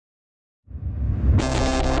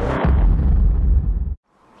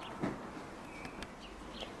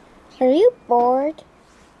Are you bored?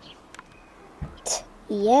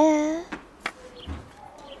 Yeah.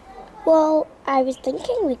 Well, I was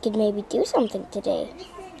thinking we could maybe do something today.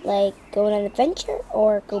 Like go on an adventure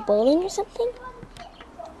or go bowling or something.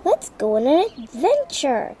 Let's go on an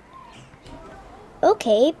adventure.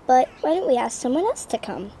 Okay, but why don't we ask someone else to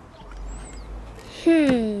come?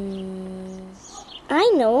 I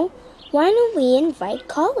know. Why don't we invite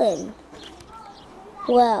Colin?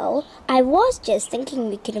 Well, I was just thinking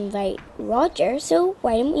we could invite Roger, so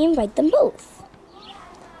why don't we invite them both?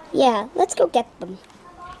 Yeah, let's go get them.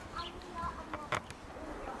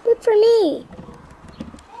 Wait for me.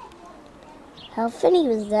 How funny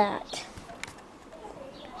was that?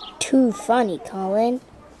 Too funny, Colin.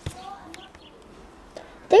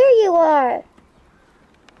 There you are.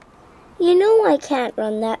 You know I can't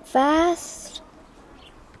run that fast.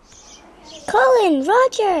 Colin,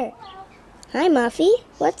 Roger. Hi, Muffy.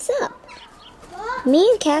 What's up? Me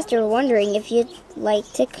and Castor were wondering if you'd like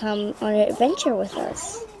to come on an adventure with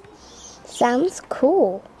us. Sounds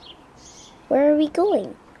cool. Where are we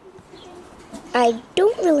going? I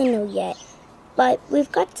don't really know yet, but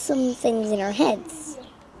we've got some things in our heads.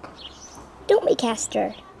 Don't we,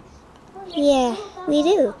 Castor? Yeah, we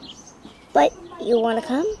do. But you want to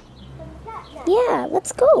come? Yeah,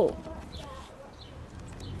 let's go.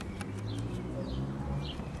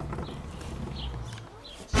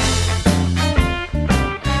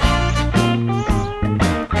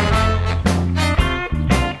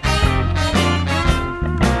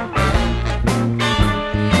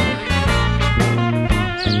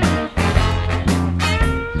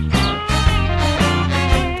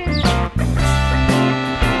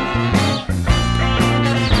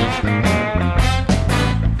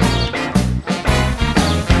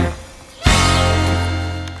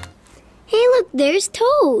 There's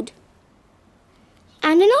Toad,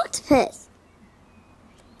 and an octopus,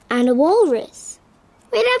 and a walrus.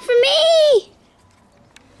 Wait up for me!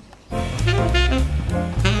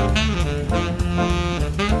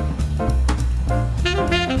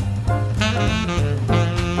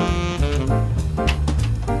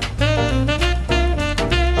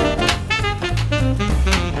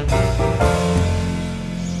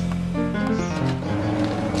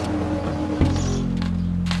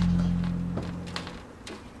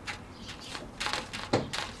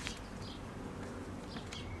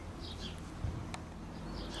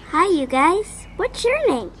 Hi, you guys. What's your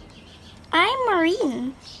name? I'm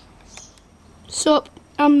Maureen. Sup,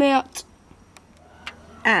 I'm Matt.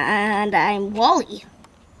 And I'm Wally.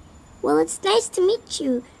 Well, it's nice to meet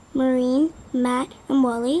you, Maureen, Matt, and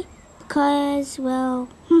Wally, because, well,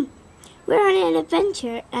 we're on an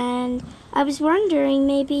adventure, and I was wondering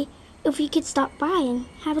maybe if we could stop by and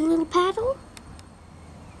have a little paddle?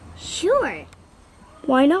 Sure.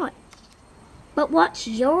 Why not? But what's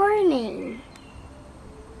your name?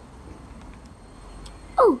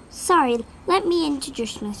 Oh, sorry. Let me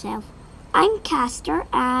introduce myself. I'm Castor,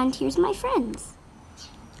 and here's my friends.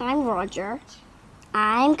 I'm Roger.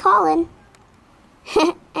 I'm Colin.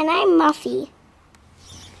 And I'm Muffy.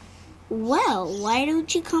 Well, why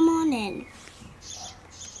don't you come on in?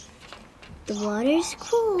 The water's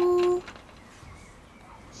cool.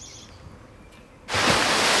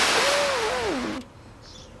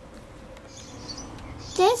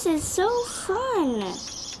 This is so fun.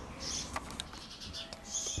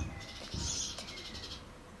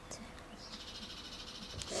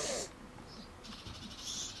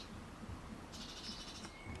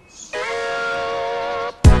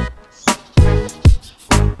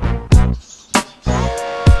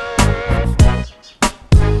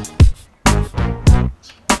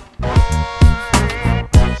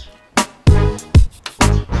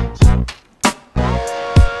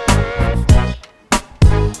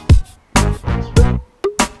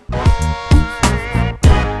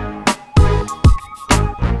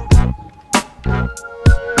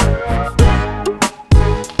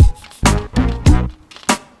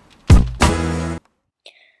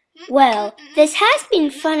 Well, this has been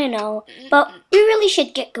fun and all, but we really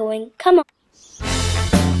should get going. Come on.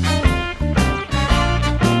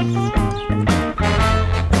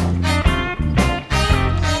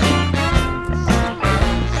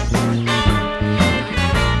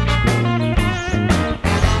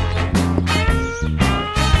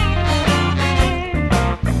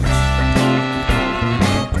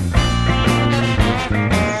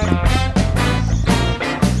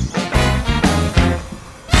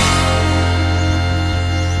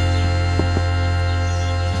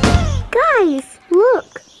 Guys,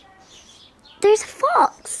 look! There's a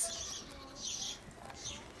fox!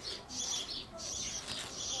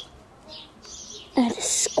 And a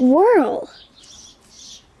squirrel!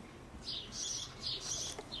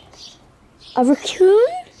 A raccoon?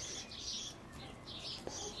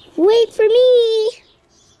 Wait for me!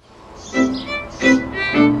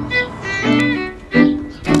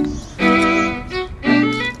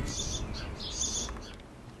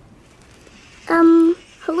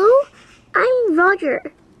 Hello? I'm Roger.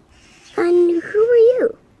 And who are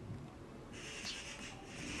you?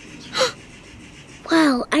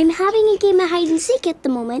 Wow, I'm having a game of hide and seek at the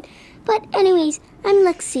moment. But anyways, I'm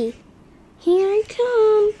Lexi. Here I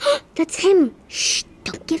come. That's him. Shh,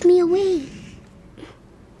 don't give me away.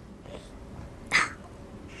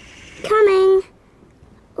 Coming.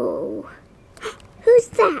 Oh, who's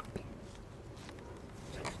that?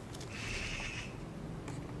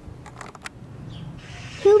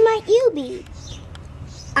 Who might you be?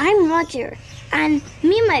 I'm Roger, and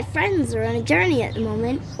me and my friends are on a journey at the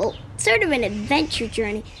moment. Well, sort of an adventure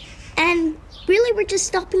journey. And really, we're just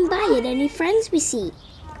stopping by at any friends we see.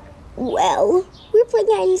 Well, we're playing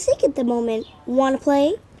hide and seek at the moment. Want to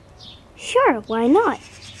play? Sure, why not?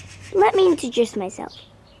 Let me introduce myself.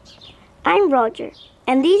 I'm Roger,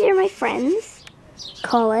 and these are my friends,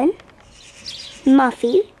 Colin,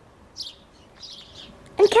 Muffy,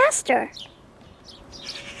 and Castor.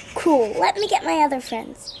 Cool, let me get my other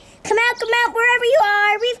friends. Come out, wherever you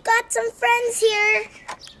are. We've got some friends here.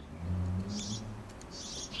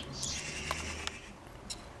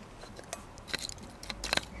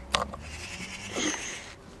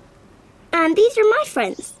 And these are my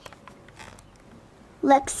friends,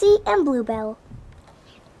 Lexi and Bluebell.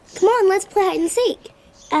 Come on, let's play hide and seek.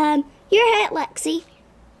 You're ahead, Lexi.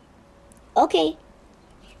 Okay.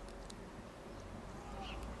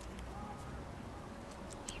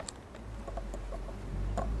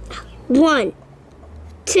 One,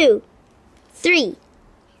 two, three.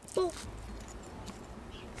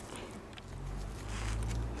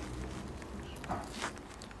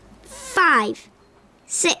 5,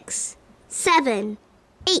 6, 7,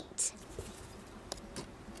 8.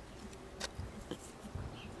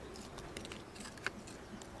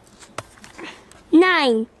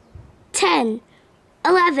 9, 10,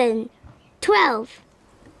 11, 12.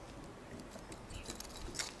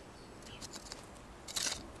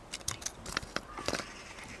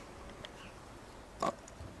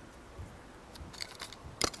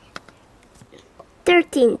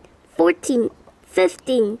 13, 14,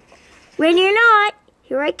 15. Ready or not,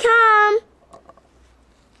 here I come.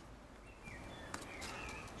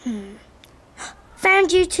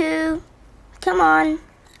 Found you two. Come on.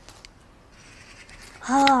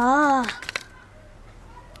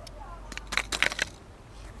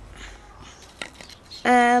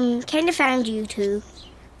 Kind of found you two.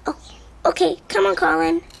 Oh, okay. Come on,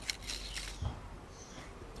 Colin.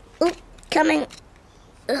 Oh, coming.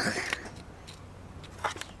 Ugh.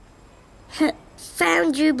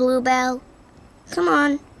 Found you, Bluebell. Come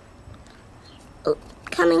on. Oh,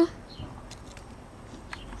 coming.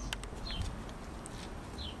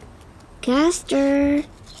 Castor.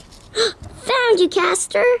 Found you,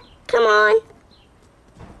 Castor. Come on.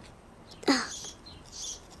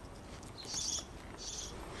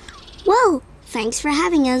 Well, thanks for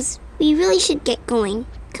having us. We really should get going.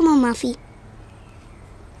 Come on, Muffy.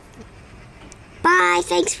 Bye.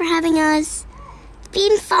 Thanks for having us.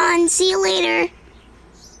 Been fun. See you later.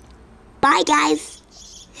 Bye, guys.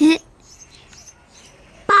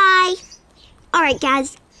 Bye. Alright,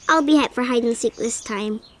 guys. I'll be head for hide and seek this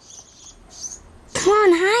time. Come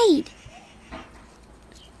on, hide.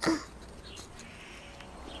 Come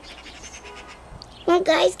on,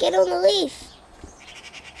 guys. Get on the leaf.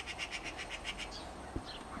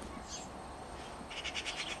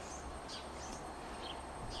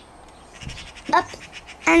 Up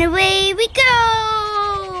and away we go!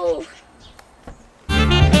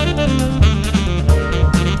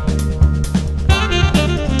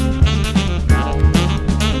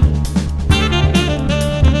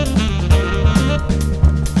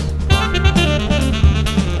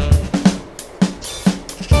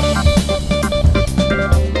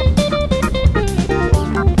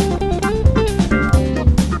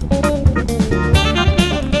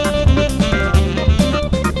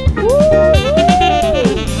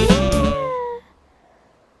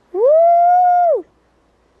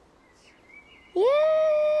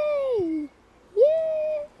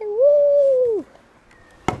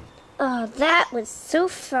 Oh, that was so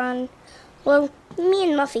fun. Well, me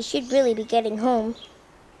and Muffy should really be getting home.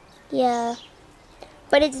 Yeah.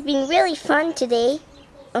 But it's been really fun today.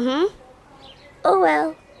 Oh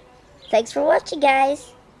well. Thanks for watching,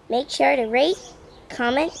 guys. Make sure to rate,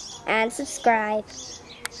 comment, and subscribe.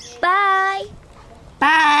 Bye.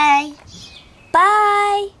 Bye.